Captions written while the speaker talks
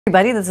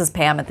Everybody, this is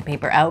Pam at the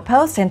Paper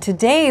Outpost, and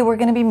today we're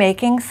going to be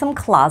making some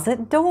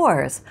closet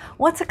doors.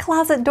 What's a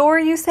closet door,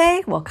 you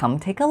say? Well, come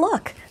take a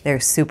look. They're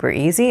super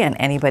easy and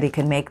anybody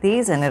can make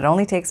these, and it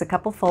only takes a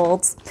couple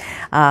folds.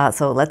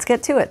 So let's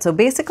get to it. So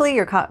basically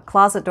your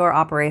closet door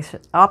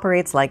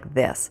operates like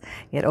this.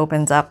 It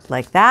opens up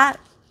like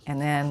that,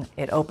 and then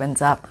it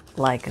opens up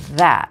like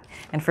that.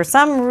 And for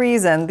some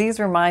reason, these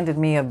reminded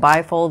me of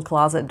bifold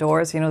closet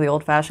doors, you know, the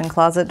old-fashioned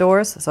closet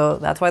doors. So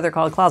that's why they're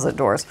called closet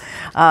doors.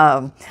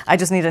 I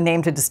just need a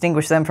name to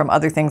distinguish them from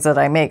other things that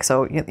I make.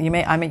 So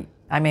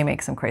I may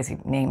make some crazy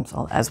names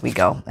as we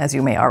go, as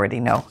you may already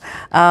know.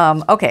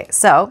 Okay,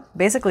 so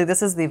basically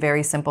this is the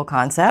very simple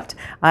concept.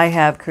 I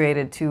have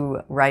created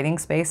 2 writing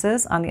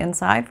spaces on the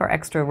inside for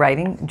extra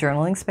writing,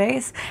 journaling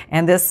space.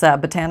 And this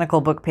botanical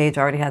book page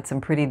already had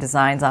some pretty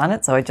designs on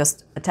it. So I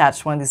just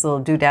attached one of these little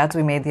doodads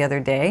we made the other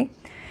day.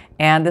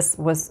 And this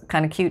was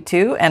kind of cute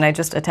too. And I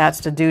just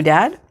attached a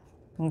doodad.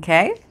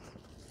 Okay.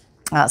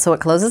 So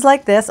it closes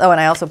like this. Oh, and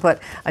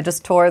I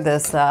just tore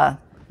this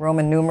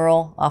Roman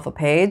numeral off a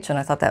page, and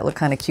I thought that looked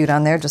kind of cute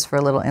on there just for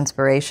a little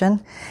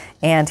inspiration.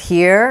 And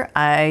here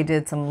I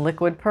did some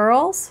liquid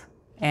pearls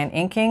and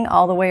inking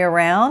all the way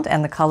around,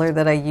 and the color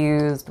that I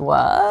used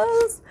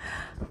was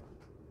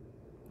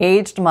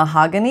aged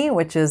mahogany,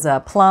 which is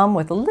a plum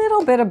with a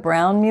little bit of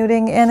brown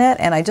muting in it,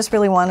 and I just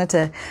really wanted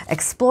to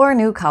explore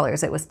new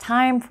colors. It was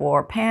time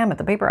for Pam at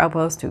the Paper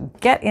Outpost to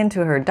get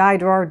into her die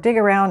drawer, dig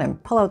around,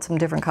 and pull out some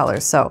different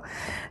colors. So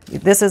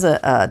this is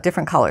a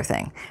different color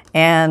thing.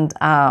 And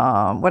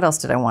what else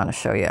did I want to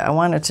show you? I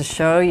wanted to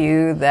show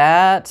you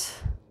that,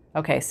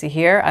 okay, see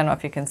here, I don't know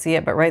if you can see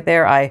it, but right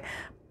there I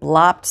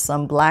blopped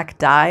some black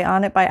dye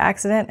on it by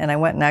accident, and I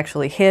went and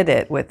actually hid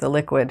it with the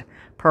liquid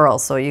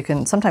pearls. So you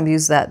can sometimes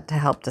use that to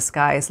help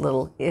disguise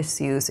little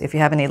issues if you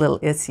have any little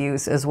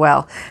issues as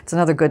well. It's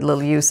another good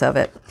little use of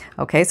it.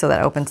 Okay, so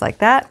that opens like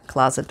that.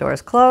 Closet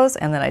doors close,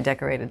 and then I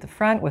decorated the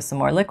front with some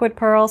more liquid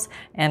pearls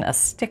and a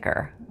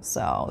sticker.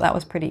 So that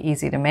was pretty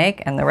easy to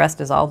make, and the rest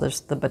is all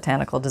just the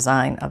botanical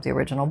design of the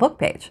original book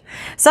page.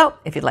 So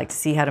if you'd like to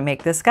see how to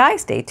make this guy,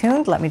 stay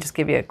tuned. Let me just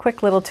give you a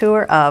quick little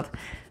tour of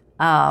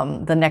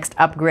the next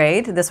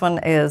upgrade. This one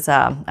is,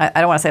 I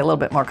don't want to say a little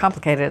bit more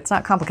complicated. It's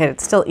not complicated,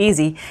 it's still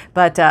easy,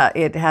 but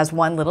it has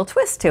one little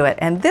twist to it.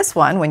 And this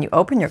one, when you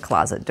open your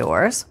closet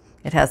doors,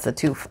 it has the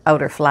 2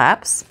 outer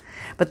flaps,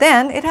 but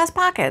then it has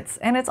pockets,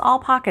 and it's all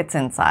pockets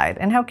inside.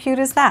 And how cute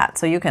is that?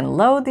 So you can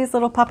load these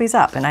little puppies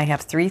up, and I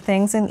have 3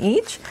 things in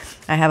each.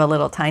 I have a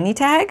little tiny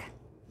tag.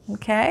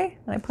 Okay,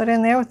 and I put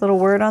in there with a little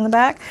word on the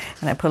back,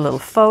 and I put a little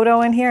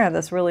photo in here of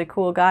this really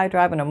cool guy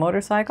driving a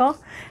motorcycle,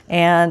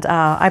 and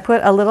I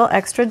put a little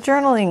extra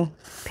journaling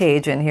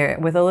page in here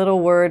with a little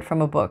word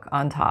from a book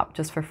on top,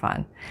 just for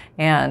fun.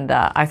 And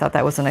I thought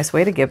that was a nice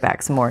way to give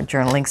back some more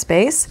journaling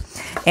space.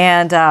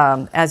 And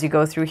as you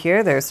go through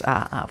here, there's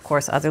of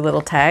course other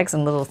little tags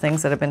and little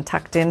things that have been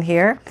tucked in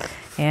here,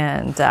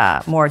 and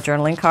more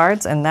journaling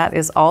cards, and that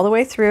is all the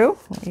way through.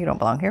 You don't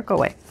belong here, go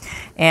away.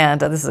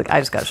 And this is, I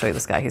just got to show you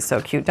this guy. He's so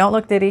cute. Don't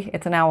look, Diddy.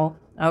 It's an owl.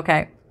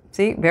 Okay.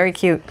 See? Very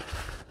cute.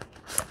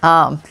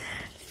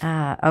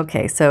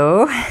 Okay,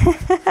 so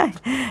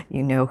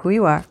you know who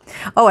you are.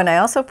 Oh, and I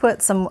also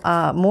put some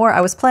more.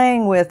 I was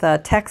playing with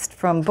text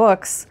from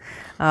books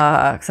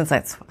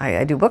since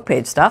I do book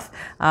page stuff.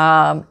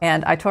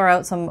 And I tore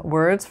out some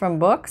words from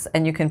books,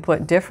 and you can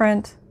put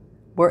different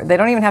words. They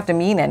don't even have to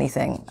mean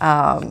anything.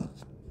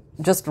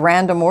 Just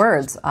random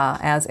words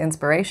as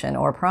inspiration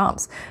or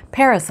prompts.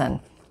 Parison.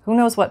 Who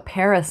knows what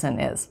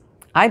parison is?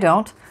 I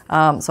don't.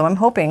 So I'm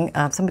hoping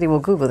somebody will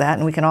Google that,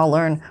 and we can all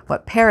learn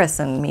what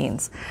parison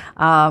means.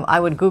 I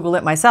would Google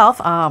it myself.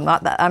 I'm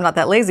not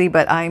that lazy,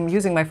 but I'm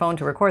using my phone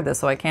to record this,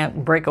 so I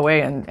can't break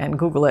away and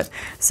Google it.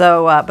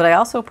 So, but I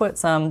also put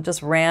some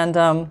just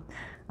random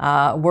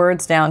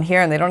words down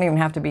here, and they don't even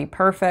have to be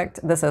perfect.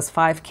 This is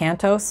 5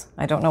 cantos.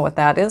 I don't know what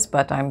that is,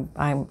 but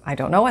I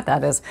don't know what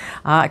that is.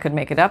 I could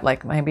make it up,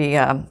 like maybe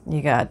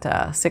you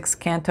got 6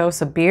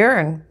 cantos of beer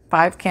and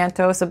 5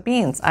 cantos of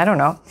beans. I don't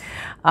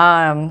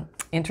know.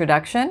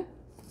 Introduction.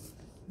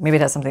 Maybe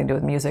it has something to do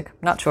with music.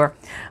 Not sure.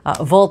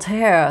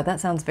 Voltaire. That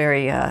sounds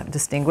very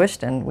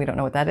distinguished, and we don't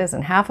know what that is.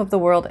 And half of the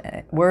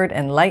word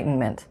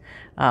enlightenment.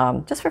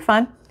 Just for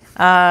fun.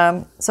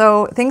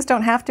 So things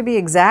don't have to be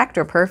exact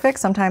or perfect.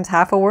 Sometimes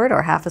half a word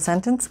or half a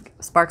sentence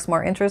sparks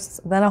more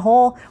interest than a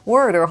whole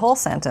word or a whole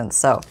sentence.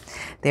 So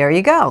there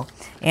you go.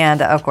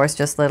 And of course,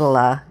 just little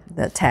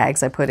the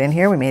tags I put in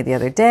here we made the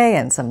other day,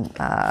 and some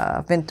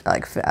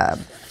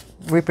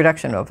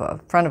reproduction of a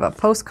front of a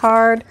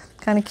postcard,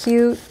 kind of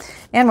cute,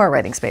 and more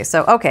writing space.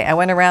 So okay, I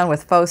went around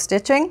with faux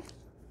stitching.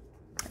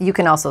 You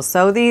can also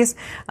sew these,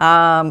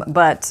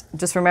 but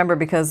just remember,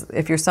 because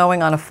if you're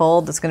sewing on a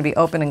fold that's going to be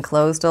open and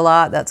closed a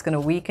lot, that's going to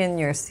weaken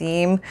your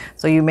seam,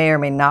 so you may or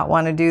may not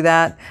want to do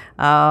that.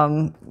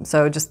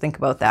 So just think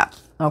about that.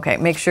 Okay,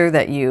 make sure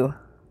that you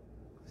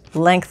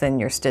lengthen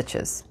your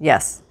stitches.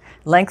 Yes,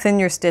 lengthen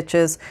your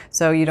stitches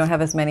so you don't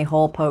have as many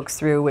hole pokes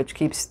through, which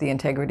keeps the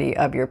integrity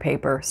of your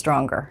paper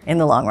stronger in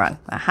the long run.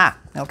 Aha,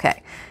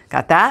 okay,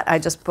 got that. I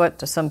just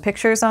put some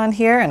pictures on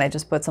here, and I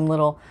just put some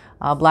little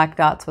black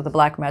dots with a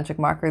black magic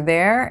marker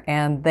there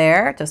and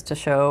there, just to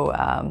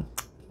show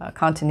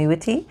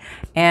continuity,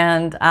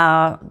 and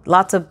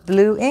lots of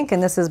blue ink,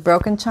 and this is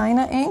Broken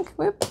China ink.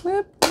 Whoop,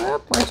 whoop,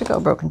 whoop. Where'd you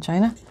go, Broken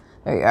China?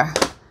 There you are.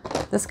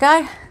 This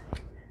guy,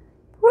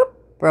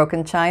 whoop,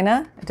 Broken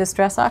China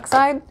Distress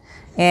Oxide.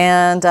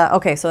 And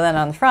okay, so then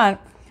on the front,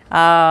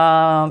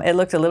 it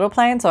looked a little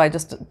plain, so I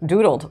just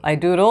doodled. I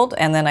doodled,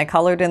 and then I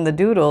colored in the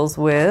doodles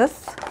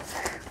with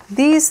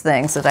these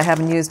things that I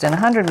haven't used in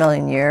 100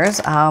 million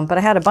years, but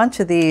I had a bunch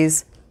of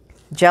these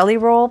jelly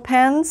roll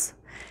pens.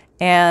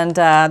 And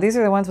these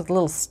are the ones with a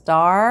little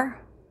star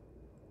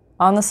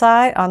on the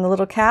side, on the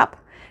little cap.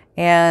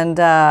 And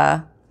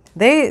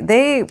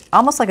they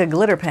almost like a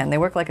glitter pen. They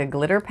work like a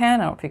glitter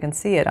pen. I don't know if you can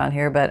see it on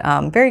here, but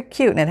very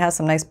cute. And it has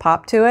some nice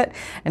pop to it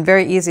and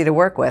very easy to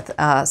work with.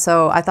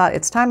 So I thought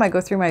it's time I go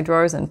through my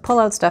drawers and pull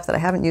out stuff that I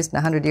haven't used in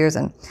 100 years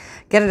and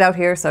get it out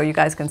here so you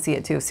guys can see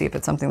it too, see if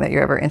it's something that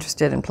you're ever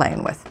interested in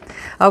playing with.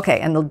 Okay,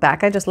 and the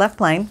back I just left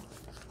plain.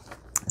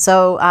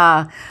 So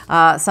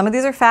some of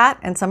these are fat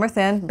and some are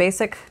thin.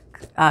 Basic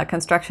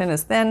construction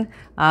is thin.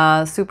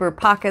 Super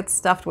pockets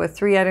stuffed with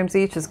 3 items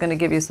each is going to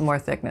give you some more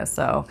thickness.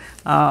 So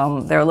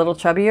they're a little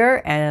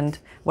chubbier, and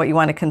what you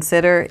want to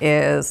consider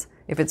is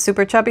if it's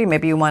super chubby,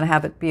 maybe you want to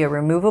have it be a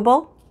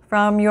removable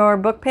from your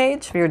book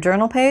page, your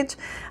journal page.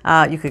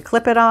 You could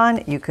clip it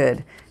on, you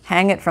could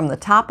hang it from the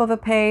top of a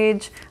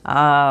page,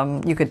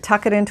 you could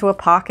tuck it into a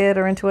pocket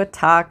or into a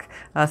tuck,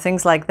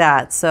 things like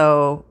that.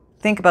 So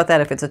think about that.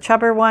 If it's a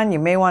chubber one, you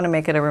may want to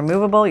make it a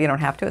removable. You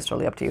don't have to. It's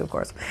totally up to you, of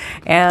course.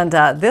 And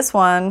this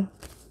one,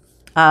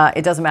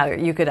 it doesn't matter.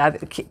 You could either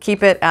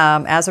keep it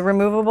as a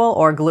removable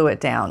or glue it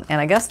down. And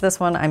I guess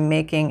this one I'm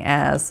making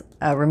as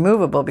a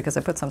removable because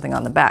I put something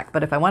on the back.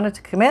 But if I wanted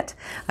to commit,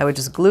 I would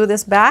just glue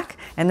this back,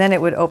 and then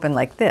it would open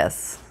like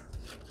this.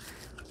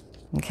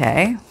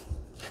 Okay.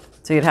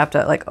 So you'd have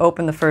to like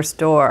open the first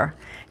door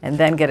and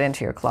then get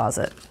into your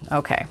closet.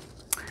 Okay.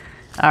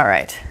 All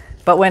right.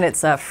 But when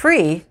it's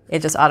free,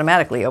 it just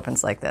automatically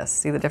opens like this.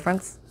 See the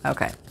difference?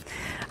 Okay.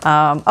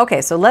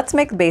 Okay, so let's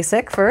make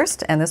basic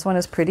first. And this one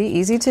is pretty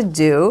easy to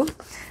do.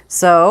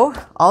 So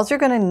all you're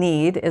going to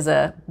need is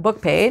a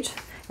book page.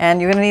 And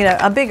you're going to need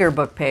a bigger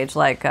book page,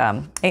 like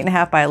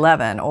 8.5 by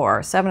 11 or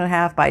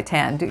 7.5 by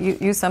 10.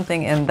 Use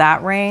something in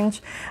that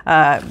range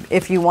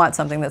if you want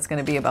something that's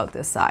going to be about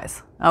this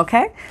size.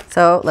 Okay,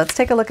 so let's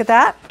take a look at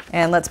that,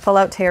 and let's pull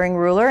out tearing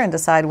ruler and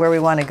decide where we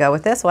want to go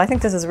with this. Well, I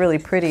think this is really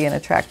pretty and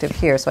attractive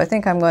here, so I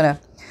think I'm going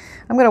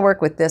to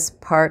work with this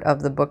part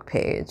of the book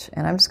page,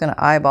 and I'm just going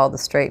to eyeball the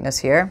straightness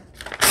here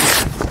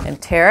and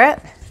tear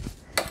it,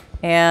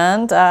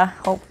 and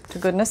hope to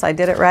goodness I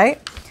did it right.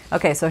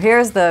 Okay, so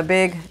here's the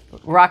big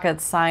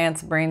rocket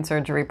science brain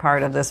surgery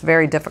part of this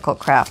very difficult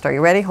craft. Are you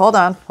ready? Hold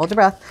on, hold your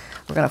breath.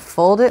 We're going to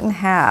fold it in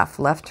half,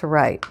 left to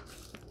right.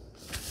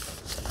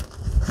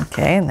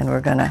 Okay, and then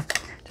we're going to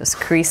just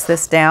crease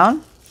this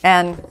down.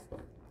 And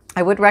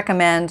I would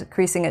recommend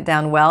creasing it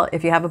down well.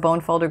 If you have a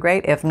bone folder,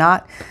 great. If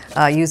not,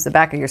 use the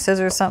back of your scissors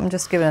or something.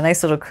 Just give it a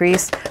nice little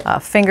crease.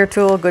 Finger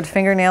tool, good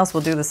fingernails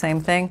will do the same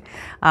thing.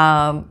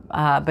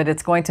 But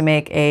it's going to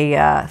make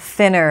a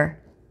thinner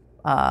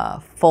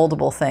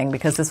foldable thing,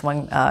 because this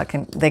one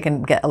they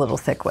can get a little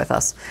thick with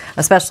us,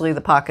 especially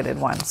the pocketed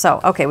one. So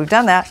okay, we've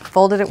done that,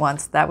 folded it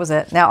once, that was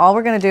it. Now all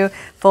we're going to do,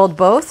 fold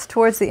both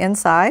towards the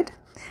inside,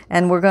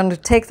 and we're going to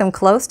take them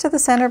close to the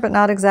center but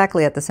not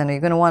exactly at the center.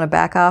 You're going to want to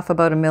back off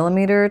about 1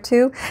 millimeter or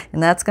 2,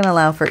 and that's going to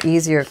allow for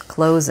easier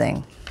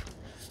closing.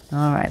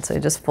 All right, so you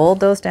just fold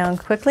those down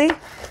quickly,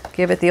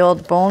 give it the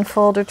old bone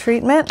folder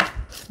treatment.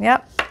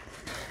 Yep.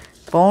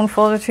 Bone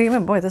folder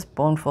treatment. Boy, this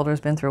bone folder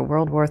has been through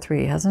World War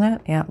III, hasn't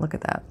it? Yeah, look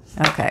at that.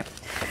 Okay.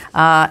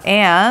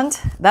 And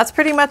that's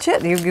pretty much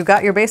it. You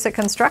got your basic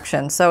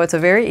construction. So it's a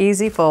very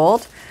easy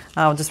fold.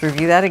 I'll just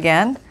review that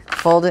again.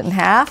 Fold it in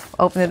half,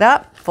 open it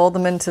up, fold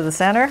them into the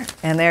center,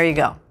 and there you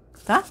go.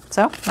 Huh?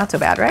 So, not so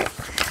bad, right?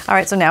 All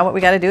right, so now what we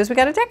got to do is we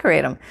got to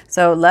decorate them.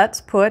 So let's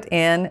put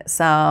in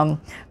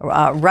some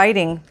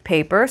writing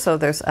paper. So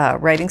there's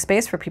writing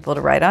space for people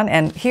to write on.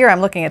 And here I'm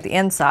looking at the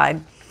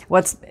inside.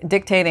 What's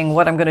dictating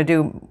what I'm going to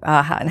do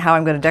and how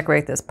I'm going to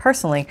decorate this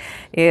personally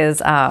is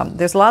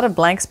there's a lot of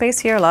blank space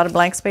here,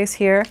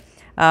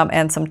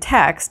 and some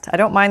text. I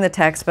don't mind the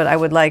text, but I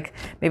would like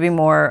maybe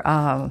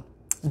more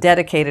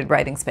dedicated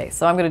writing space.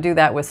 So I'm going to do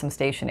that with some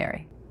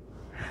stationery.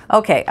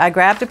 Okay, I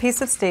grabbed a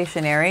piece of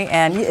stationery,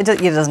 and it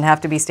doesn't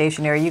have to be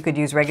stationery. You could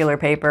use regular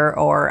paper,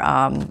 or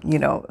you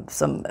know,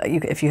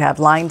 if you have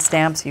line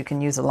stamps, you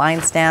can use a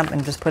line stamp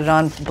and just put it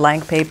on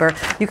blank paper.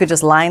 You could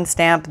just line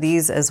stamp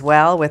these as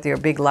well with your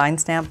big line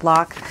stamp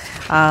block.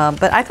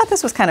 But I thought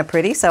this was kind of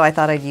pretty, so I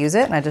thought I'd use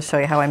it, and I just show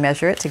you how I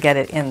measure it to get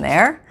it in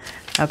there.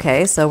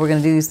 Okay, so we're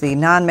going to use the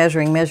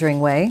measuring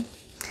way,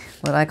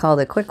 what I call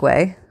the quick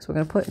way. So we're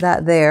going to put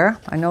that there.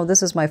 I know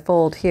this is my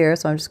fold here,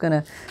 so I'm just going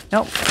to,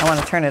 nope, I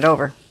want to turn it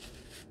over.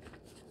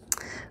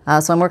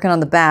 So I'm working on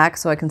the back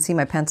so I can see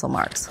my pencil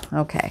marks.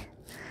 Okay,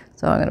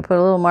 so I'm going to put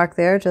a little mark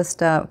there,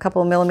 just a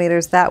couple of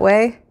millimeters that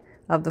way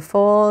of the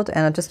fold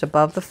and just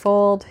above the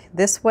fold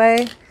this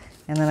way.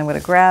 And then I'm going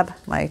to grab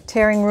my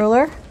tearing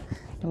ruler.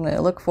 I'm going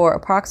to look for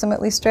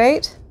approximately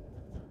straight.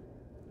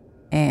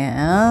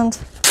 And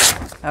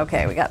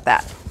okay, we got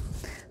that.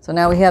 So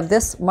now we have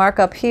this mark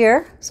up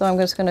here. So I'm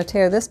just going to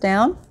tear this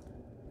down.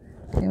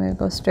 I'm going to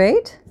go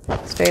straight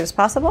as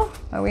possible.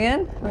 Are we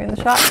in? Are we in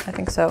the shot? I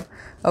think so.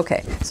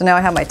 Okay, so now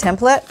I have my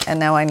template, and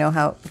now I know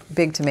how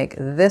big to make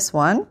this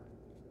one.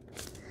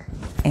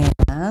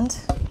 And,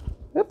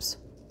 oops.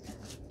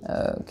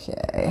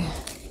 Okay.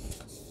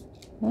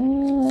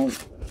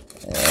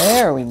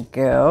 There we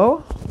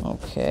go.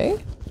 Okay.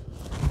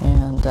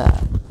 And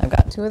I've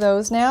got 2 of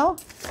those now.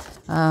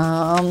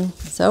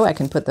 So I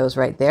can put those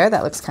right there.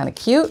 That looks kind of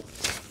cute.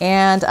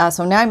 And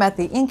so now I'm at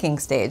the inking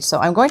stage. So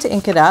I'm going to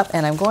ink it up,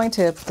 and I'm going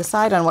to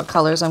decide on what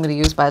colors I'm going to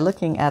use by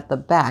looking at the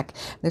back.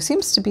 There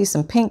seems to be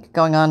some pink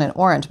going on in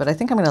orange, but I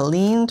think I'm going to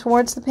lean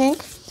towards the pink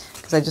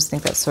because I just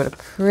think that's sort of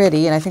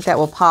pretty. And I think that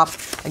will pop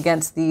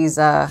against these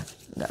coffee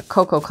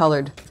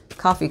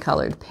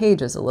colored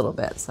pages a little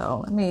bit.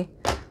 So let me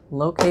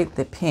locate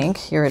the pink.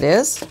 Here it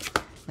is.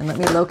 And let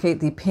me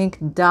locate the pink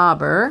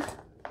dauber.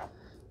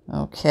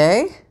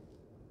 Okay.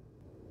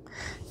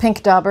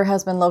 Pink dauber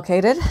has been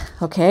located.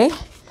 Okay.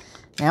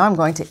 Now I'm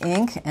going to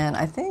ink, and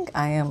I think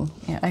I am,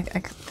 yeah, I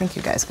think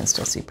you guys can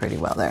still see pretty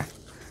well there.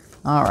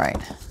 All right.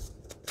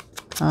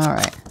 All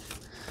right.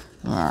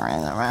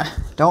 All right.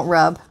 Don't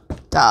rub,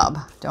 daub.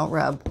 Don't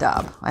rub,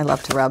 daub. I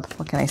love to rub.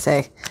 What can I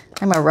say?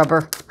 I'm a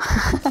rubber.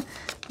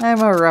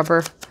 I'm a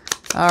rubber.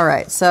 All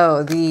right,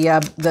 so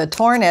the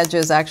torn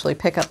edges actually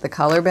pick up the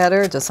color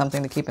better. Just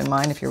something to keep in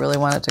mind if you really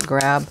wanted to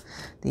grab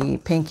the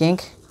pink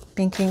ink,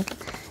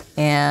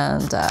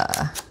 and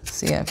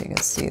see if you can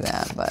see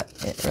that, but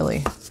it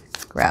really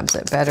grabs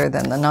it better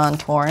than the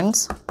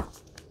non-torns.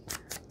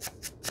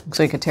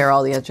 So you could tear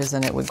all the edges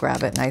and it would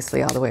grab it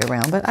nicely all the way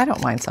around, but I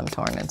don't mind some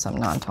torn and some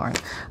non-torn.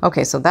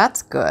 Okay, so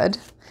that's good.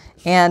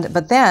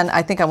 But then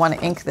I think I want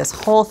to ink this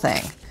whole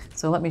thing.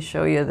 So let me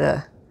show you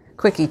the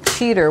quickie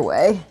cheater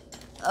way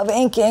of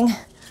inking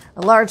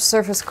a large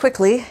surface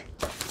quickly.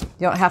 You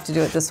don't have to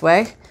do it this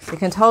way. You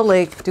can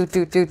totally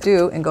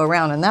do and go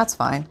around, and that's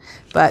fine.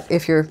 But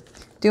if you're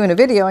doing a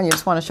video and you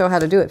just want to show how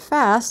to do it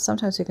fast,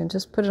 sometimes you can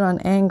just put it on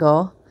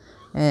angle,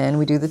 and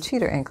we do the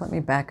cheater ink. Let me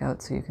back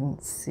out so you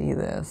can see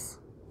this.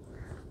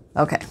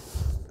 Okay.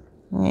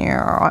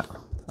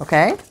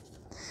 Okay.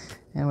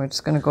 And we're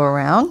just going to go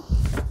around.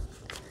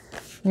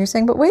 And you're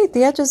saying, but wait,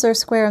 the edges are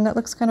square and that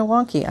looks kind of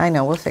wonky. I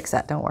know, we'll fix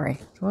that. Don't worry.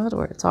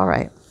 It's all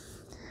right.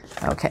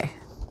 Okay.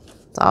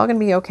 It's all going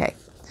to be okay.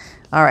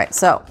 All right.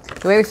 So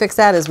the way we fix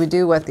that is we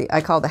do what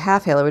I call the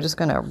half halo. We're just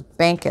going to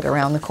bank it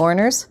around the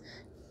corners.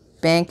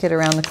 Bank it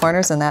around the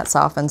corners, and that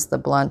softens the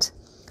blunt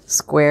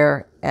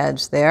square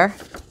edge there.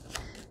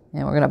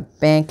 And we're going to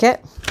bank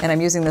it. And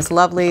I'm using this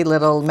lovely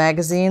little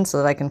magazine so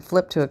that I can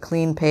flip to a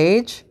clean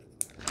page.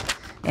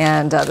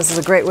 And this is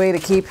a great way to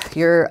keep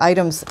your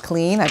items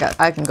clean.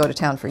 I can go to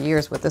town for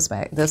years with this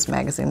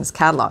magazine, this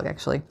catalog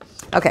actually.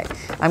 Okay,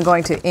 I'm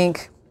going to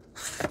ink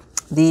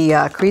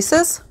the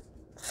creases.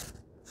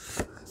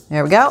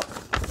 There we go.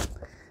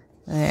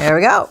 There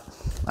we go.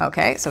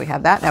 Okay, so we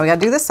have that. Now we got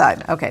to do this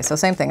side. Okay, so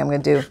same thing. I'm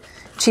going to do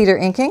cheater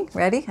inking.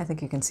 Ready? I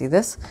think you can see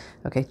this.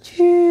 Okay.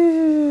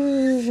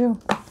 You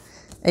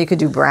could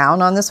do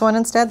brown on this one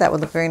instead. That would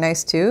look very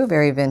nice too.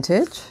 Very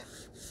vintage.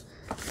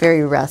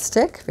 Very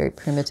rustic, very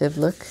primitive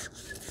look.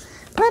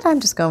 But I'm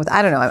just going with,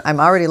 I don't know, I'm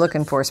already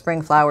looking for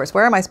spring flowers.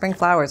 Where are my spring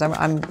flowers?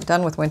 I'm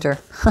done with winter.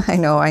 I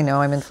know,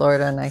 I'm in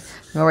Florida and I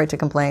have no right to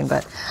complain,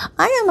 but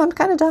I'm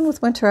kind of done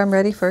with winter. I'm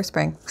ready for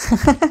spring.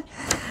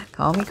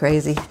 Call me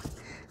crazy.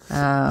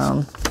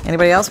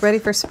 Anybody else ready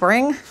for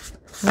spring?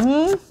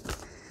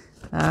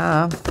 It's going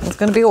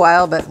to be a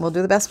while, but we'll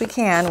do the best we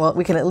can. Well,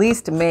 we can at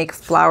least make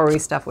flowery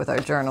stuff with our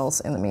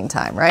journals in the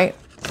meantime, right?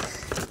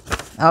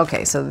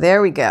 Okay, so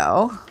there we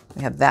go.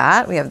 We have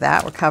that,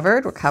 we're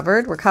covered,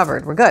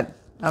 we're good.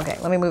 Okay,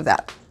 let me move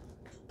that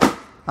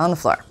on the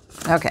floor.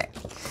 Okay.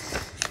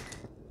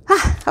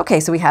 Okay,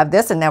 so we have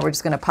this, and now we're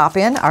just going to pop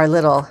in our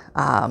little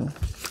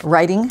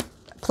writing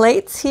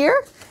plates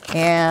here.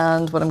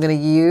 And what I'm going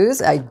to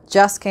use, I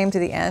just came to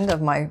the end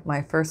of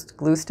my first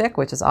glue stick,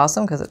 which is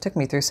awesome because it took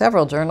me through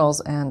several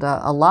journals and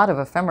a lot of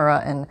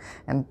ephemera and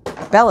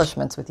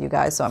embellishments with you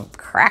guys. So I'm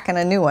cracking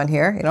a new one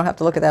here. You don't have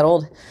to look at that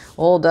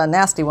old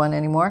nasty one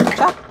anymore.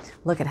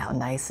 Look at how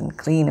nice and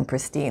clean and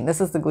pristine.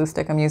 This is the glue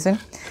stick I'm using.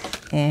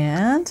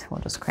 And we'll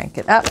just crank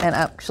it up. And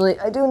actually,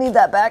 I do need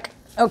that back.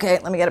 Okay,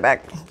 let me get it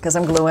back because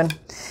I'm gluing.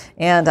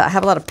 And I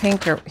have a lot of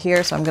pink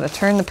here, so I'm going to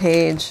turn the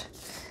page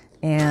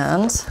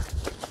and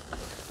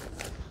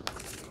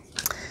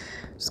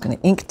just going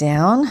to ink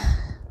down,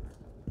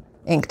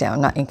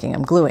 not inking,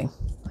 I'm gluing.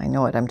 I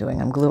know what I'm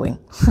doing, I'm gluing.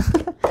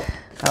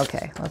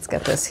 Okay, let's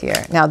get this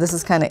here. Now this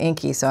is kind of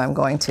inky, so I'm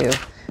going to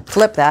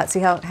flip that.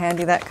 See how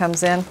handy that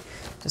comes in?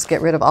 Just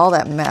get rid of all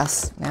that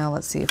mess. Now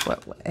let's see if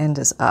what end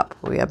is up.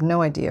 We have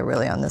no idea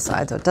really on this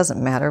side, so it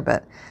doesn't matter,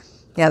 but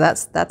Yeah,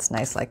 that's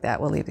nice like that.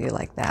 We'll leave you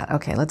like that.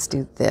 Okay, let's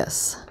do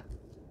this.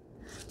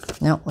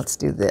 No, let's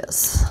do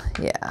this.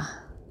 Yeah.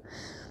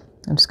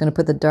 I'm just going to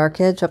put the dark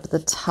edge up at the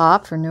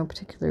top for no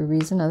particular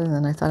reason other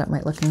than I thought it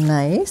might look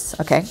nice.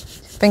 Okay,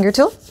 finger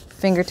tool,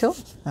 finger tool.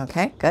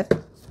 Okay, good.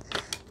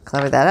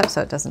 Cover that up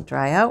so it doesn't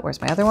dry out. Where's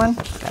my other one?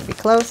 Gotta be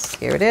close.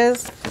 Here it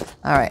is.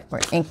 All right,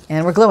 we're ink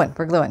and we're gluing.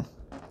 We're gluing.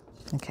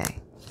 Okay.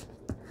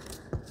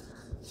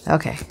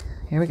 Okay,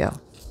 here we go.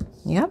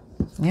 Yep,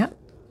 yep.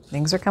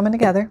 Things are coming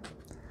together.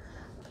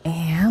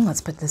 And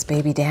let's put this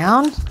baby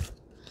down.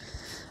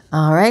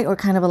 All right, we're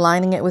kind of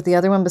aligning it with the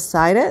other one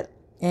beside it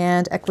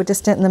and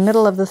equidistant in the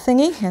middle of the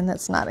thingy, and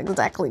that's not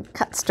exactly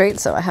cut straight,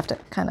 so I have to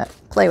kind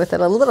of play with it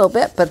a little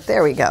bit, but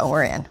there we go,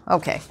 we're in.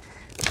 Okay,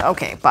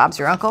 okay, Bob's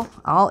your uncle,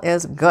 all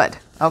is good.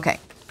 Okay,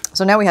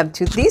 so now we have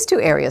these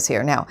two areas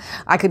here. Now,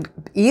 I could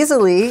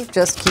easily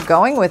just keep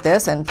going with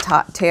this and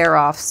tear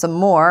off some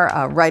more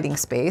writing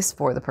space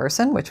for the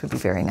person, which would be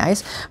very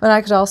nice, but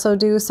I could also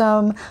do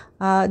some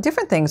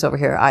different things over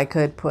here. I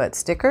could put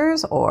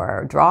stickers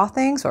or draw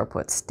things or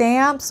put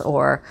stamps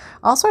or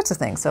all sorts of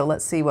things. So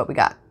let's see what we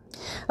got.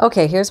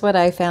 Okay, here's what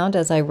I found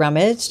as I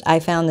rummaged. I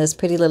found this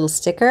pretty little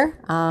sticker.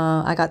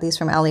 I got these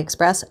from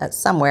AliExpress at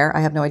somewhere. I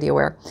have no idea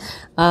where.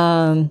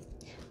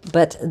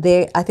 But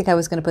I think I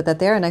was going to put that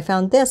there. And I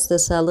found this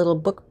little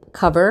book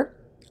cover,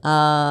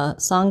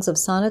 Songs of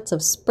Sonnets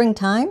of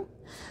Springtime.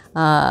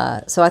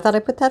 So I thought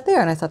I'd put that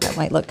there, and I thought that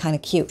might look kind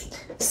of cute.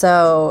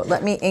 So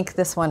let me ink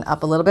this one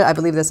up a little bit. I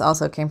believe this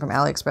also came from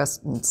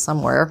AliExpress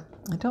somewhere.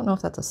 I don't know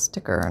if that's a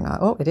sticker or not.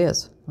 Oh, it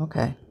is.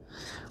 Okay.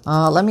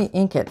 Let me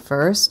ink it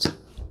first.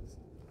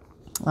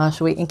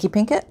 Should we inky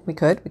pink it? We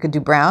could. We could do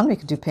brown. We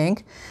could do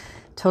pink.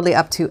 Totally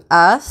up to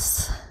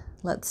us.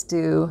 Let's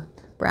do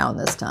brown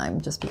this time,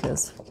 just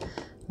because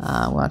we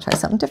want to try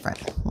something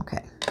different.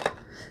 Okay.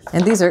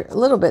 And these are a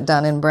little bit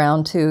done in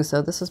brown too.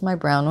 So this is my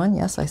brown one.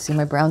 Yes, I see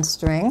my brown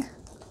string.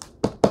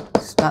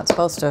 It's not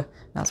supposed to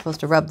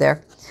rub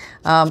there.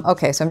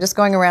 Okay, so I'm just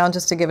going around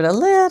just to give it a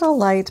little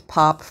light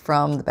pop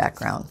from the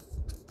background.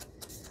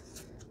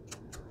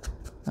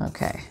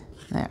 Okay.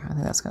 There, I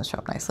think that's going to show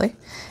up nicely.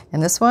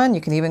 And this one,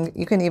 you can even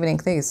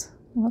ink these.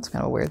 Well, that's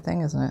kind of a weird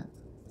thing, isn't it?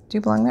 Do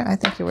you belong there? I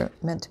think you were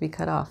meant to be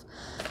cut off.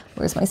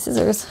 Where's my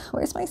scissors?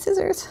 Where's my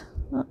scissors?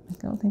 Oh, I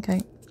don't think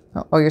I...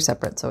 Oh, you're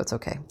separate, so it's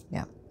okay.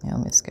 Yeah, let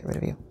me just get rid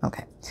of you.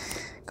 Okay.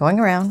 Going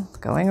around,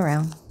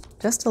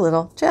 just a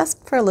little,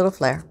 just for a little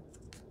flair.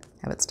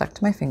 Have it stuck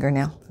to my finger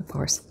now, of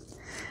course.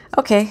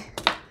 Okay,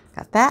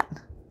 got that.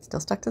 Still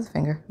stuck to the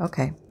finger.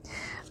 Okay.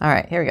 All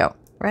right, here we go.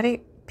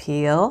 Ready?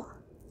 Peel,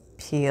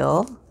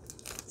 peel.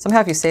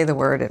 Somehow if you say the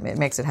word, it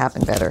makes it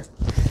happen better.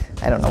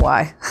 I don't know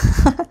why.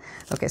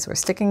 Okay, so we're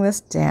sticking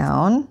this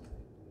down.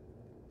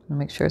 I'll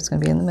make sure it's going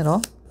to be in the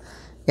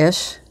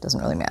middle-ish. Doesn't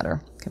really matter.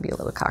 It can be a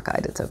little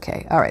cockeyed. It's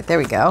okay. All right, there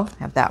we go.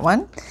 Have that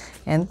one.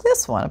 And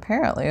this one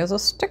apparently is a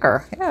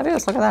sticker. Yeah, it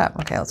is. Look at that.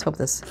 Okay, let's hope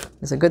this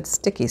is a good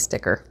sticky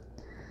sticker.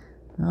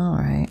 All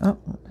right. Oh,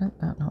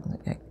 no.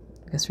 I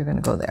guess you're going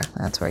to go there.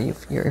 That's where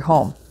you're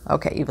home.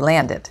 Okay, you've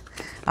landed.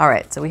 All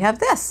right, so we have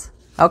this.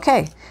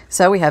 Okay,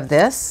 so we have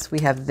this, we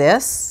have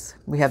this,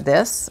 we have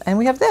this, and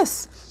we have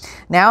this.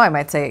 Now I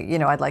might say, you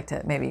know, I'd like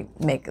to maybe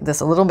make this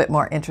a little bit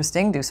more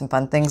interesting, do some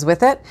fun things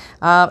with it.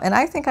 And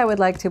I think I would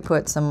like to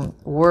put some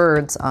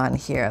words on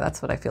here.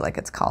 That's what I feel like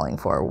it's calling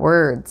for,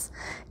 words.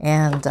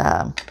 And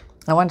I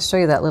wanted to show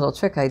you that little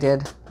trick I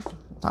did.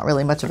 Not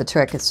really much of a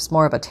trick, it's just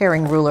more of a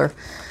tearing ruler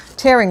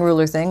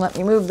thing. Let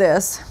me move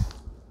this.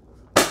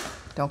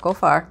 Don't go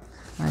far.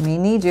 I may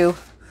need you.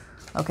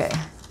 Okay,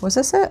 was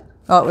this it?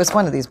 Oh, it was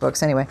one of these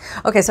books anyway.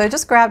 Okay, so I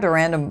just grabbed a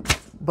random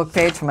book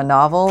page from a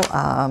novel,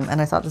 and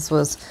I thought this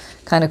was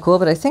kind of cool,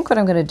 but I think what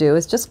I'm going to do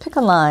is just pick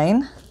a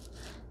line,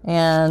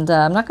 and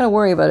I'm not going to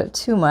worry about it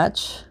too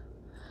much.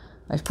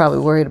 I was probably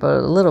worried about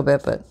it a little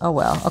bit, but oh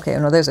well. Okay,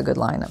 no, there's a good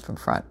line up from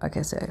front.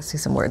 Okay, so I see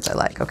some words I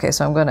like. Okay,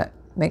 so I'm going to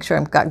make sure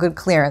I've got good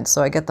clearance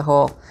so I get the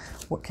whole...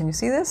 Can you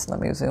see this?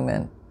 Let me zoom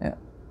in.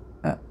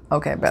 Yeah.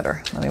 Okay,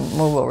 better. Let me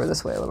move over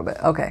this way a little bit.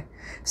 Okay.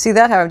 See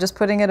that? How I'm just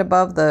putting it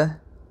above the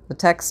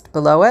text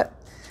below it?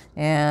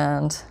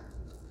 And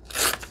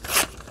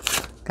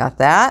got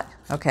that.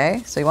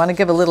 Okay, so you want to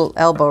give a little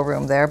elbow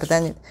room there, but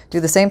then do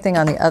the same thing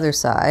on the other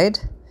side.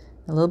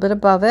 A little bit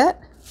above it.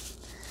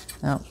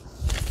 No,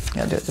 I'm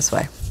going to do it this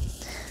way.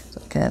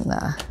 So I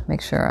can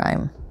make sure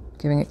I'm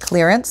giving it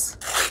clearance.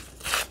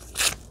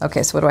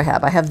 Okay, so what do I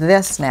have? I have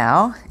this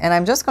now, and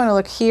I'm just going to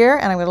look here,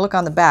 and I'm going to look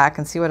on the back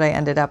and see what I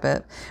ended up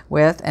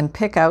with and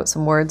pick out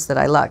some words that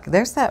I like.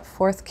 There's that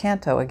fourth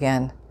canto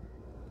again.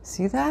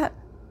 See that?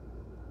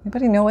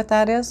 Anybody know what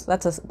that is?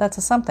 That's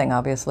a something,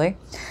 obviously.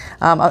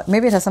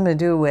 Maybe it has something to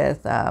do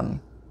with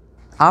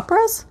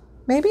operas,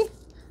 maybe?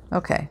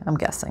 Okay, I'm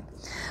guessing.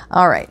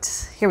 All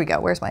right, here we go.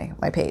 Where's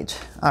my page?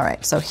 All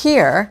right, so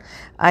here,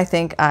 I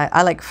think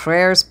I like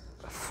Frere's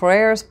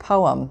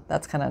poem.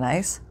 That's kind of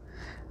nice.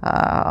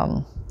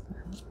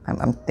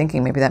 I'm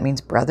thinking maybe that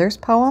means brother's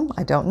poem.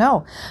 I don't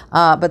know.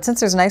 But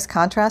since there's a nice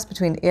contrast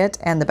between it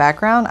and the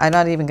background, I'm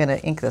not even going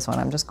to ink this one.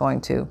 I'm just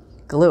going to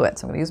glue it.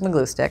 So I'm going to use my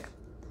glue stick.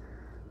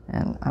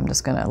 And I'm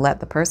just going to let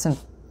the person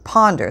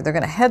ponder. They're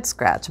going to head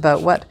scratch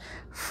about what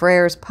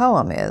Frere's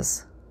poem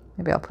is.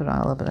 Maybe I'll put it on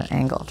a little bit of an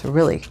angle to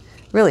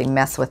really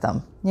mess with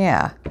them.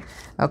 Yeah.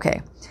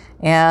 Okay.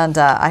 And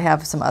I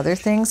have some other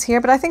things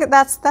here, but I think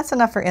that's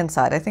enough for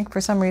inside. I think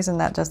for some reason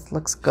that just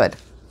looks good.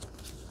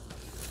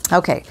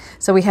 Okay,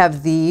 so we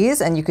have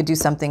these, and you could do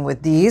something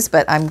with these,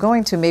 but I'm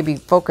going to maybe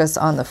focus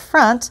on the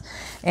front.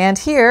 And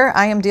here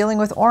I am dealing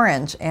with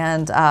orange,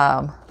 and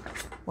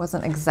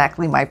wasn't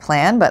exactly my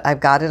plan, but I've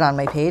got it on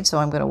my page, so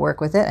I'm going to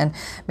work with it. And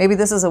maybe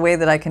this is a way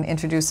that I can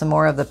introduce some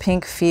more of the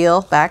pink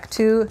feel back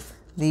to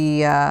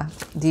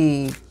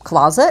the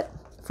closet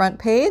front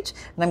page.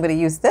 And I'm going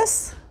to use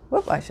this.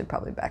 Whoop, I should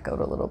probably back out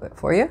a little bit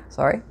for you.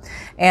 Sorry.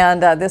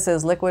 And this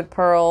is Liquid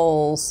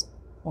Pearls.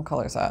 What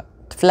color is that?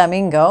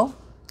 Flamingo.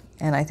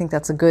 And I think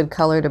that's a good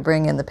color to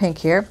bring in the pink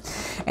here.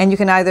 And you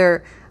can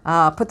either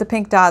put the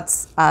pink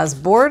dots as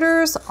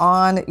borders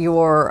on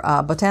your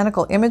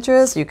botanical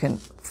images. You can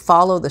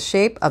follow the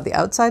shape of the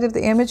outside of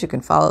the image. You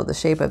can follow the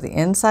shape of the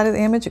inside of the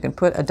image. You can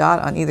put a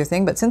dot on either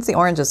thing. But since the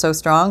orange is so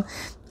strong,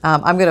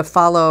 I'm going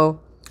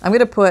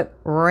to put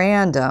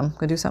random, I'm going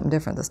to do something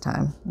different this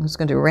time. I'm just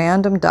going to do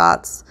random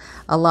dots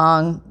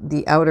along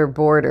the outer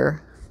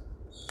border.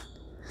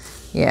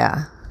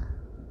 Yeah.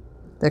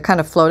 They're kind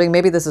of floating.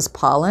 Maybe this is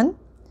pollen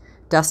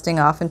dusting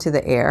off into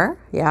the air.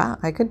 Yeah,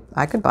 I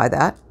could buy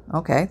that.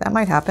 Okay, that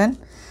might happen.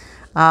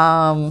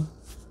 And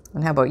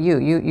how about you?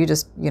 You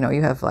just, you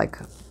have like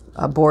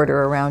a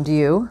border around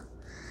you.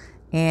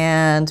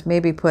 And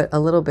maybe put a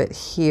little bit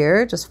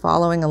here, just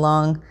following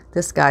along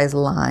this guy's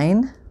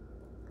line.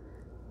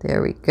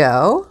 There we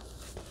go.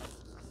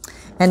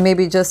 And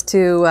maybe just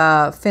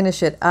to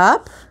finish it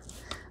up,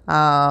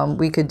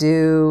 we could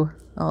do,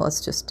 let's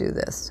just do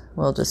this.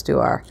 We'll just do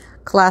our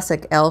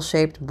classic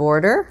L-shaped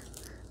border.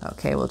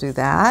 Okay, we'll do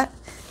that.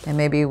 And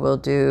maybe we'll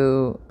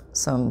do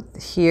some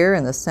here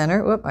in the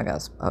center. Whoop, I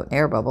got an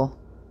air bubble.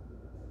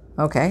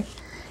 Okay.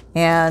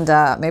 And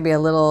maybe a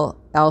little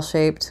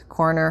L-shaped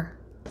corner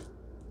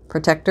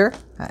protector.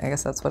 I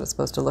guess that's what it's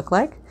supposed to look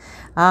like.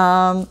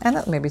 And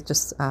maybe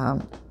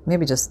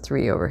just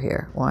 3 over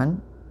here.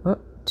 1,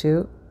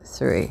 2,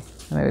 3.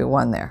 Maybe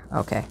 1 there.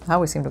 Okay. I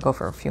always seem to go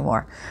for a few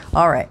more.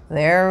 All right.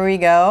 There we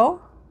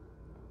go.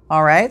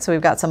 All right. So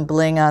we've got some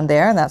bling on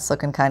there, and that's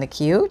looking kind of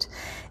cute.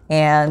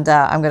 And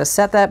I'm going to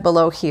set that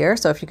below here.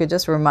 So if you could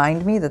just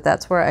remind me that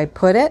that's where I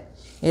put it.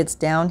 It's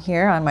down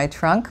here on my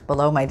trunk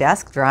below my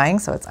desk drying.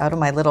 So it's out of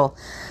my little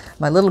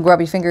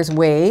grubby fingers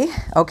way.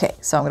 Okay.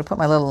 So I'm going to put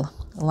my little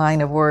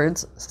line of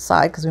words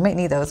aside because we might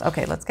need those.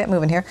 Okay, let's get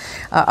moving here.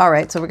 All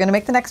right, so we're going to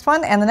make the next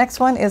one, and the next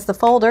one is the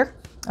folder.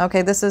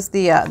 Okay, this is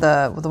the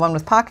one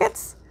with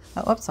pockets.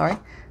 Oh, oops, sorry.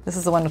 This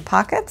is the one with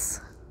pockets.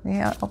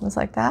 Yeah, it opens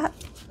like that.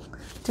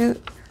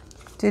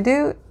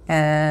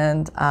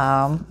 And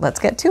let's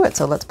get to it.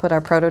 So let's put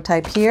our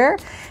prototype here,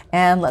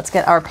 and let's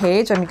get our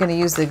page. I'm going to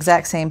use the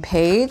exact same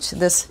page.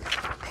 This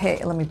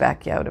page, let me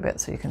back you out a bit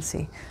so you can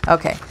see.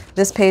 Okay,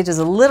 this page is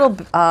a little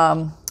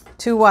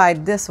too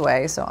wide this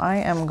way, so I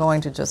am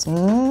going to just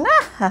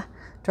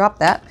drop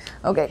that.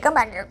 Okay, come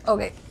back here.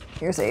 Okay,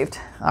 you're saved.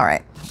 All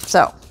right,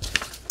 so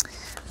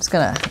I'm just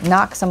gonna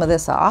knock some of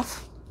this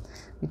off.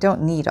 We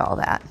don't need all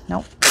that.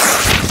 Nope.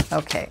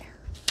 Okay,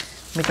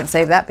 we can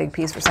save that big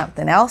piece for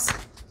something else.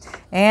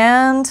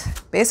 And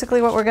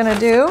basically what we're gonna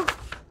do,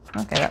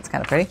 okay, that's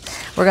kind of pretty.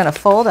 We're gonna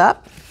fold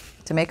up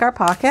to make our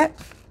pocket.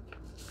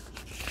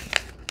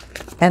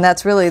 And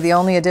that's really the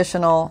only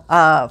additional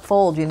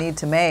fold you need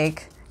to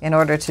make in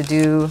order to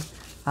do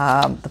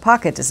the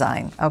pocket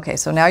design. Okay,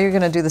 so now you're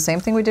going to do the same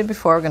thing we did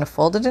before. We're going to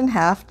fold it in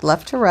half,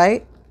 left to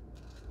right.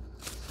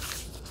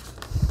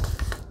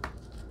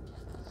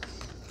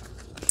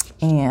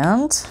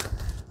 And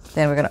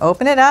then we're going to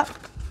open it up.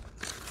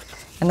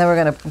 And then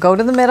we're going to go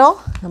to the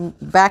middle,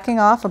 backing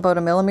off about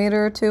 1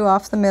 millimeter or 2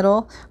 off the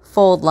middle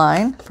fold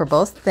line for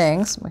both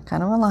things. We're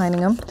kind of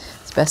aligning them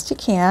as best you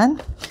can,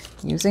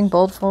 using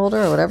bold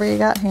folder or whatever you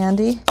got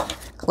handy.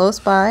 Close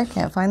by.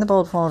 Can't find the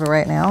bold folder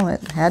right now.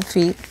 It had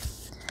feet.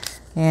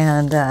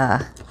 And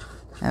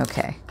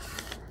okay,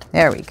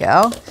 there we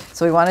go.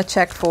 So we want to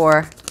check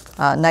for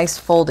nice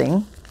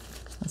folding.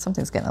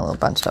 Something's getting a little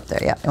bunched up there.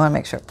 Yeah, you want to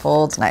make sure it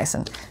folds nice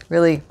and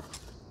really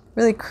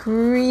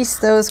crease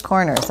those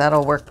corners.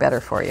 That'll work better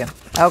for you.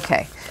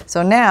 Okay,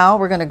 so now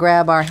we're going to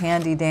grab our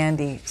handy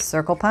dandy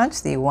circle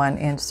punch, the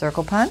 1-inch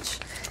circle punch,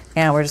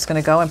 and we're just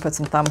going to go and put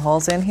some thumb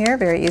holes in here.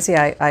 Very easy.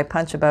 I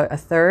punch about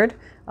 1/3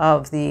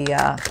 of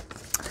the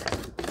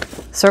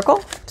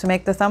circle to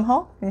make the thumb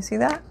hole. Can you see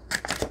that?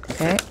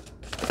 Okay.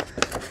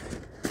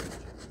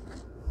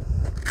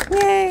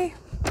 Yay.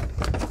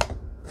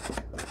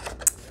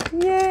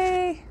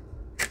 Yay.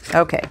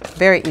 Okay,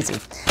 very easy.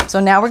 So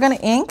now we're going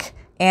to ink,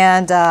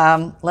 and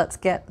let's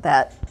get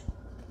that.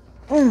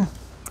 Here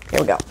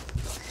we go.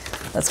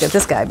 Let's get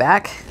this guy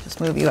back.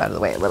 Just move you out of the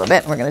way a little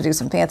bit. We're going to do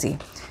some fancy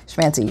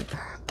schmancy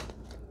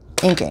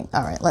inking.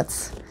 All right,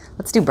 let's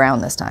do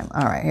brown this time.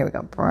 All right, here we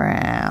go.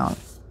 Brown.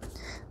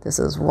 This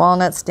is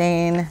Walnut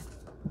Stain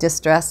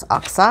Distress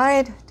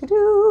Oxide.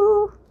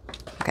 Doo-doo.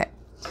 Okay.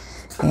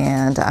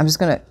 And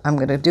And I'm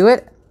gonna do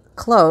it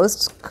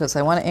closed because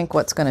I want to ink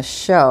what's going to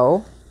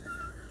show.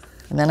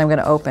 And then I'm going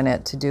to open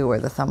it to do where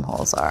the thumb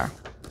holes are.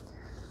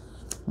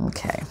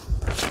 Okay.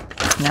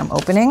 Now I'm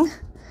opening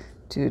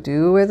to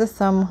do where the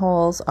thumb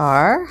holes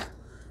are.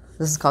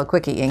 This is called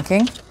quickie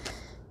inking.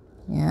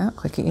 Yeah,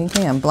 quickie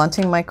inking. I'm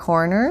blunting my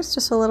corners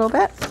just a little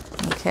bit.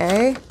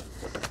 Okay.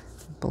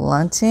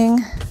 Blunting.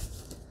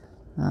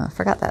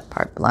 Forgot that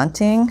part.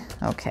 Blunting.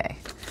 Okay.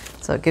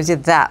 So it gives you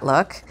that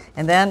look.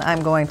 And then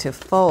I'm going to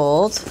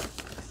fold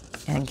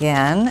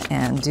again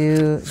and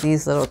do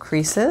these little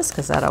creases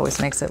because that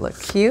always makes it look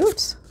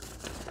cute.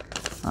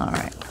 All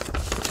right.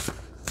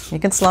 You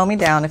can slow me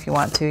down if you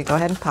want to. Go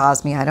ahead and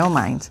pause me. I don't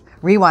mind.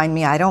 Rewind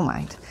me. I don't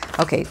mind.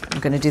 Okay, I'm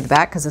going to do the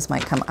back because this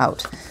might come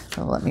out.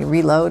 So let me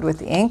reload with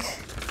the ink.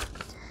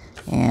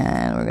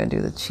 And we're going to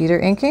do the cheater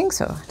inking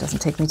so it doesn't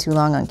take me too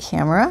long on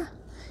camera.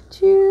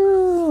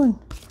 June.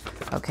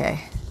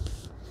 Okay.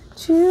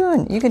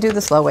 June. You can do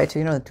the slow way too.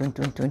 You know,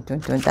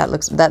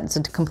 that's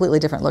a completely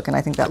different look, and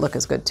I think that look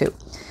is good too.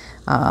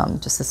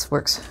 Just this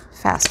works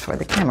fast for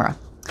the camera.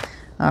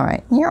 All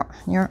right.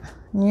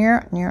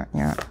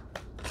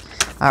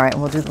 All right,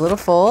 and we'll do the little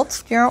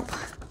folds.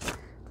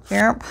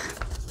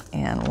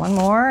 And one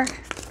more.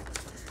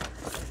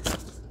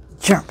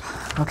 Jump.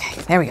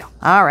 Okay, there we go.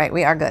 All right,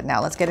 we are good.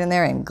 Now let's get in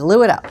there and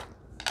glue it up.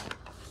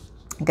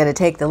 I'm going to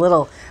take the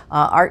little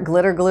art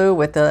glitter glue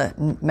with the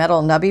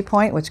metal nubby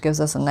point, which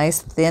gives us a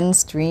nice thin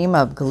stream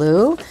of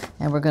glue.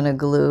 And we're going to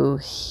glue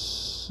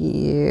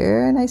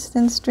here, a nice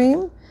thin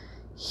stream.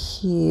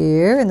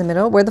 Here in the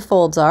middle, where the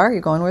folds are. You're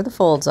going where the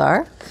folds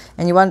are.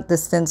 And you want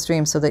this thin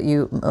stream so that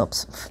you want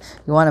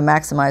to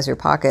maximize your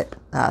pocket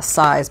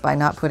size by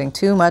not putting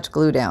too much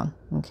glue down.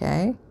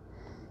 Okay.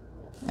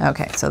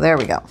 Okay, so there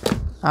we go.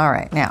 All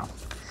right, now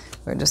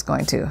we're just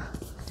going to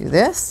do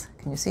this.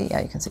 Can you see?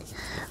 Yeah, you can see.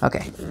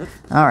 Okay.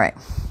 All right.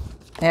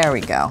 There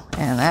we go.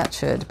 And that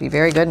should be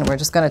very good. And we're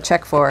just going to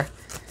check for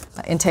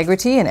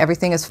integrity and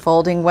everything is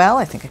folding well.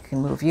 I think I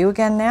can move you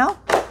again now.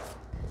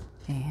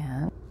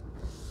 And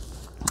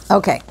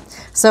okay.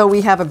 So we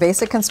have a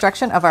basic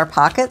construction of our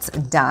pockets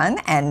done.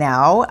 And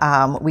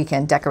now we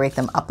can decorate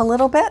them up a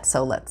little bit.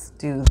 So let's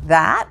do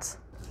that.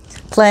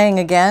 Playing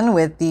again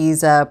with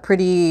these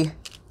pretty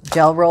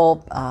gel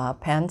roll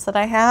pens that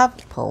I have.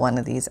 Pull one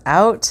of these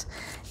out.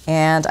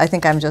 And I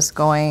think I'm just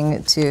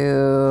going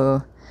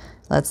to,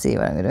 let's see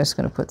what I'm going to do. I'm just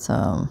going to put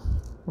some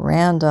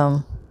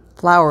random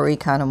flowery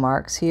kind of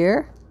marks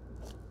here.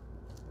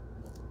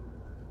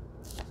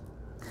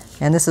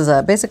 And this is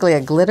basically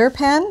a glitter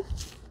pen.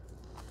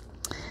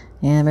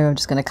 And maybe I'm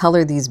just going to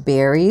color these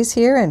berries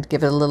here and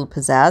give it a little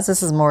pizzazz.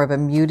 This is more of a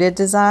muted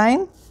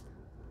design.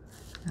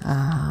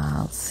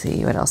 Let's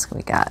see, what else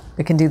we got?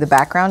 We can do the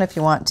background if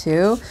you want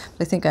to.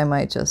 But I think I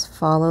might just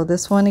follow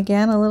this one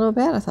again a little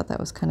bit. I thought that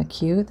was kind of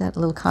cute, that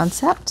little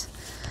concept.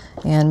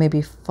 And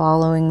maybe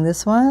following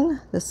this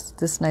one,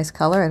 this nice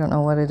color. I don't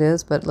know what it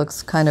is, but it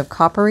looks kind of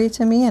coppery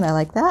to me, and I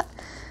like that.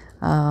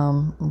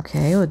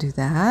 Okay, we'll do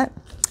that.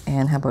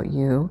 And how about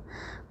you?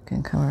 We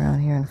can come around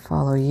here and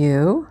follow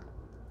you.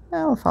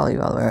 Oh, we'll follow you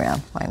all the way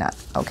around. Why not?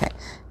 Okay.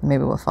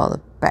 Maybe we'll follow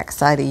the back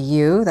side of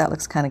you. That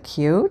looks kind of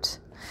cute.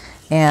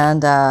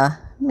 And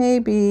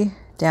maybe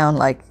down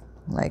like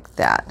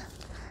that.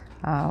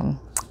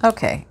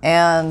 Okay,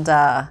 and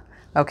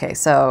okay,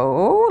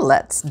 so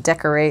let's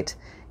decorate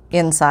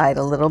inside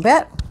a little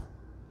bit.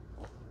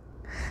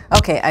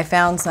 Okay, I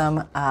found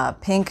some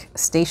pink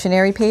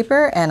stationery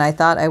paper, and I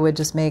thought I would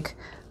just make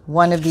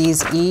one of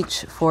these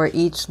each for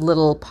each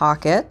little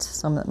pocket.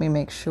 So let me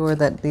make sure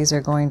that these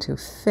are going to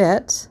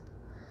fit.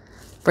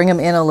 Bring them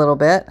in a little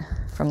bit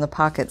from the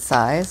pocket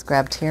size.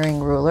 Grab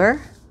tearing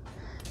ruler.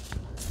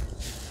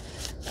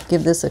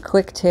 Give this a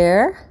quick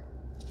tear.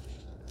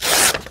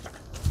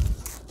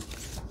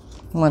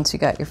 Once you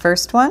got your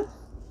first one,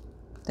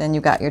 then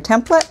you got your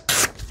template.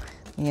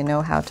 You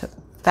know how to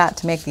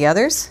make the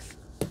others.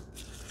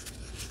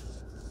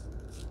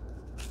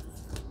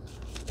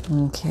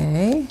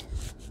 Okay.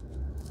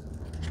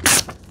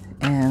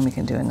 And we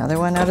can do another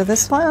one out of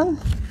this one.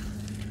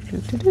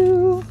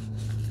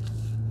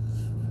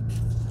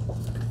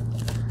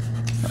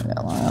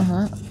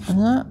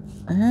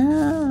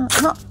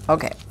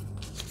 Okay.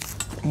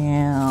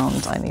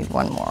 And I need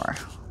one more.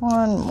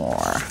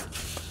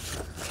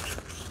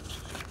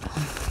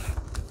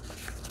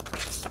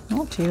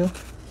 Not you.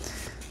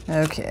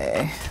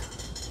 Okay.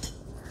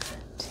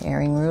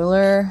 Tearing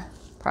ruler,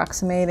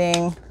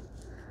 approximating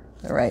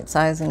the right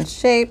size and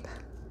shape.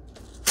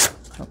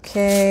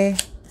 Okay.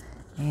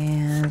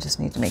 And just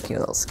need to make you a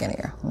little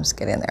skinnier. Let's just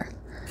get in there.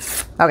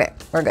 Okay,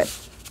 we're good.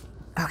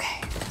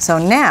 Okay, so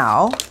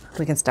now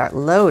we can start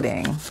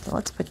loading. So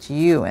let's put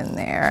you in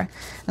there.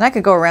 And I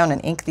could go around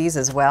and ink these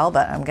as well,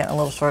 but I'm getting a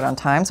little short on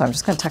time, so I'm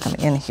just going to tuck them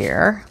in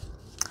here.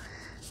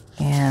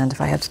 And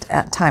if I have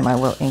time, I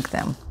will ink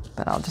them.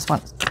 But I'll just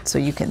want so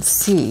you can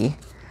see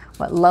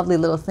what lovely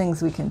little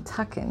things we can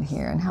tuck in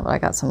here. And how about I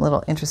got some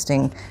little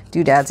interesting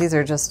doodads. These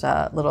are just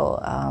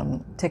little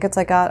tickets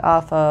I got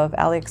off of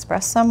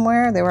AliExpress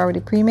somewhere. They were already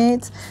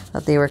pre-made.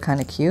 Thought they were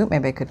kind of cute.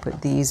 Maybe I could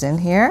put these in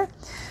here.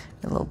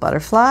 A little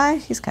butterfly.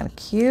 He's kind of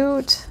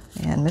cute.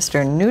 And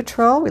Mr.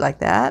 Neutral. We like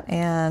that.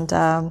 And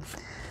how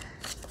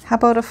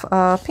about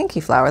a pinky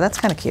flower? That's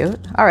kind of cute.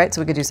 All right,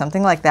 so we could do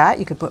something like that.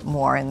 You could put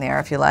more in there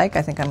if you like.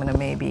 I think I'm going to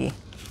maybe...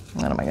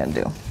 What am I going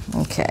to do?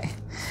 Okay.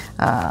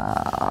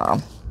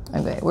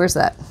 Okay, where's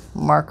that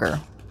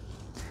marker?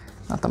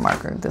 Not the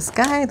marker. This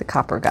guy, the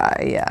copper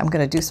guy. Yeah, I'm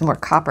going to do some more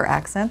copper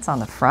accents on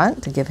the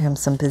front to give him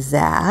some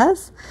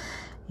pizzazz.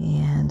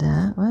 And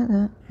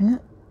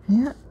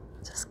yeah.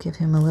 Just give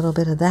him a little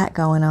bit of that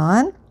going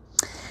on.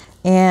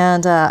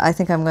 And I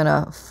think I'm going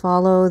to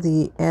follow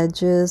the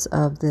edges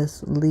of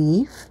this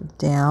leaf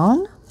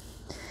down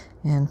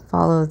and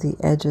follow the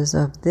edges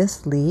of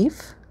this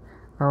leaf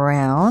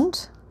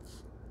around.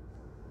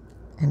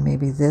 And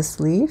maybe this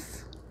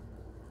leaf.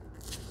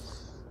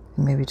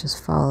 And maybe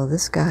just follow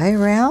this guy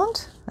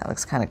around. That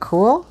looks kind of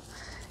cool.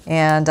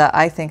 And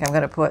I think I'm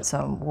going to put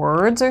some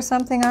words or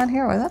something on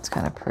here. Oh, that's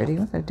kind of pretty.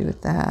 What do I do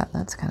with that?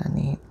 That's kind of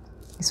neat.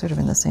 He's sort of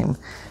in the same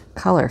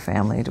color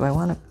family. Do I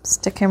want to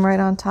stick him right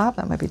on top?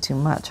 That might be too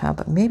much, huh?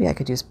 But maybe I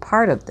could use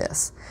part of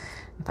this.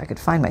 If I could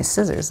find my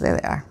scissors. There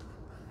they are.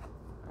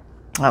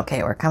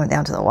 Okay, we're coming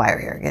down to the wire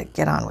here.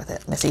 Get on with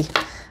it, Missy.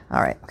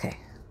 All right, okay.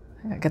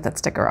 I gotta get that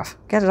sticker off.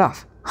 Get it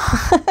off.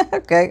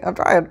 Okay, I'm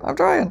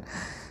trying.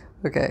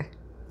 Okay,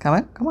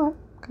 come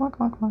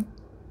on.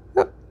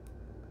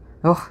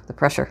 Oh, the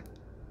pressure.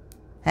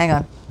 Hang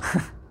on.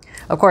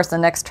 Of course, the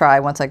next try,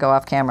 once I go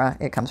off camera,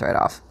 it comes right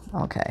off.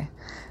 Okay,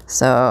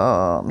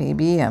 so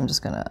maybe I'm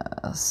just gonna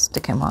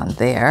stick him on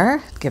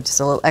there. Give just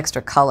a little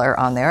extra color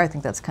on there. I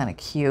think that's kind of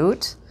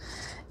cute.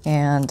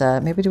 And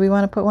maybe do we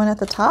want to put one at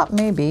the top?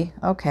 Maybe.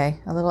 Okay,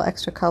 a little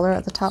extra color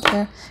at the top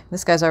there.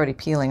 This guy's already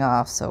peeling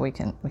off, so we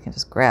can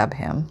just grab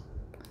him.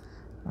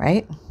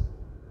 Right?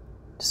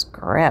 Just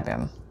grab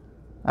him.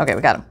 Okay, we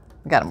got him.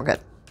 We're good.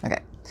 Okay.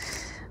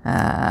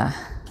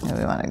 Maybe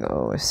we want to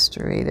go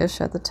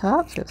straightish at the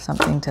top. So we have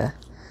something to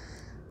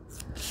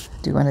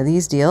do one of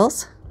these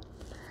deals.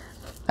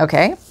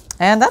 Okay,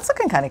 and that's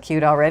looking kind of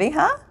cute already,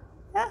 huh?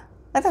 Yeah,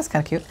 that's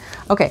kind of cute.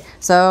 Okay,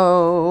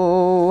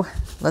 so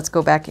let's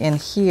go back in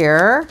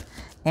here.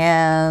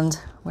 And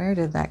where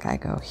did that guy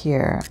go?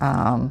 Here.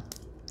 I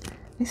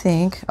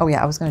think, oh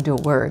yeah, I was going to do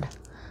a word.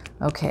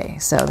 Okay,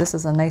 so this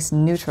is a nice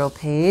neutral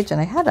page, and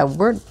I had a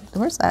word.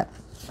 Where's that?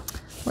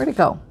 Where'd it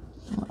go?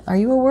 Are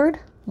you a word?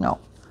 No.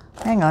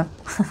 Hang on.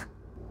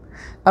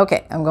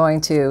 Okay, I'm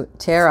going to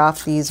tear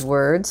off these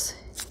words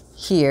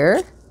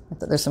here.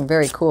 There's some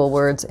very cool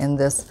words in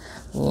this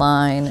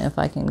line, if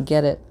I can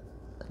get it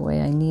the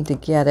way I need to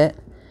get it.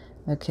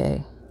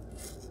 Okay.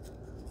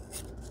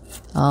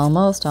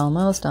 Almost.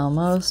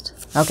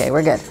 Okay,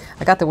 we're good.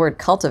 I got the word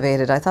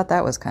cultivated. I thought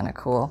that was kind of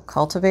cool.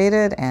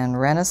 Cultivated and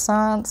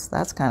Renaissance.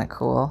 That's kind of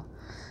cool.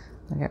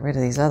 I'll get rid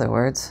of these other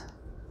words.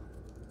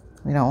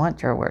 We don't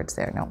want your words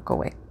there. No, go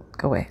away.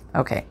 Go away.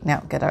 Okay, now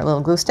get our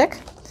little glue stick.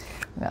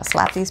 I'm going to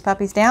slap these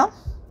puppies down.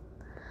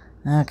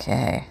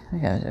 Okay. We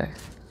gotta do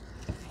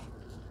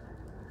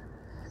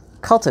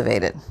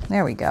cultivated.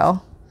 There we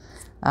go.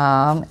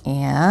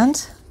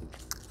 And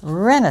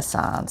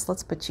Renaissance.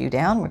 Let's put you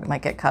down. We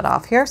might get cut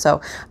off here.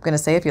 So I'm going to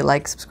say, if you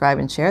like, subscribe,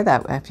 and share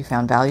that. If you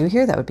found value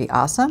here, that would be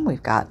awesome.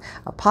 We've got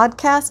a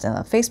podcast and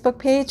a Facebook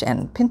page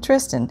and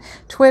Pinterest and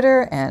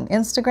Twitter and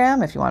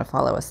Instagram. If you want to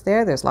follow us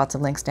there, there's lots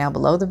of links down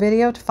below the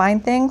video to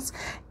find things.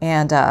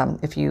 And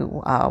if you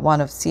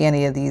want to see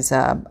any of these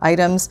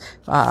items,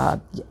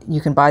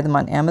 you can buy them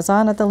on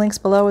Amazon at the links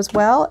below as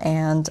well.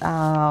 And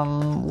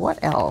what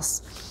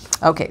else?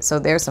 Okay, so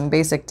there's some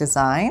basic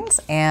designs,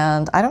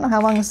 and I don't know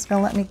how long this is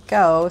going to let me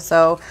go,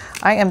 so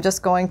I am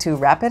just going to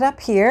wrap it up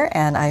here,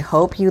 and I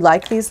hope you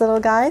like these little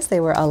guys. They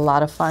were a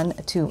lot of fun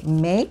to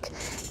make,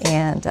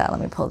 and let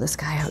me pull this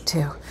guy out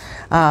too.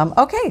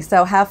 Okay,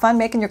 so have fun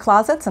making your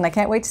closets, and I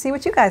can't wait to see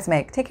what you guys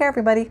make. Take care,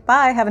 everybody.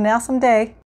 Bye. Have an awesome day.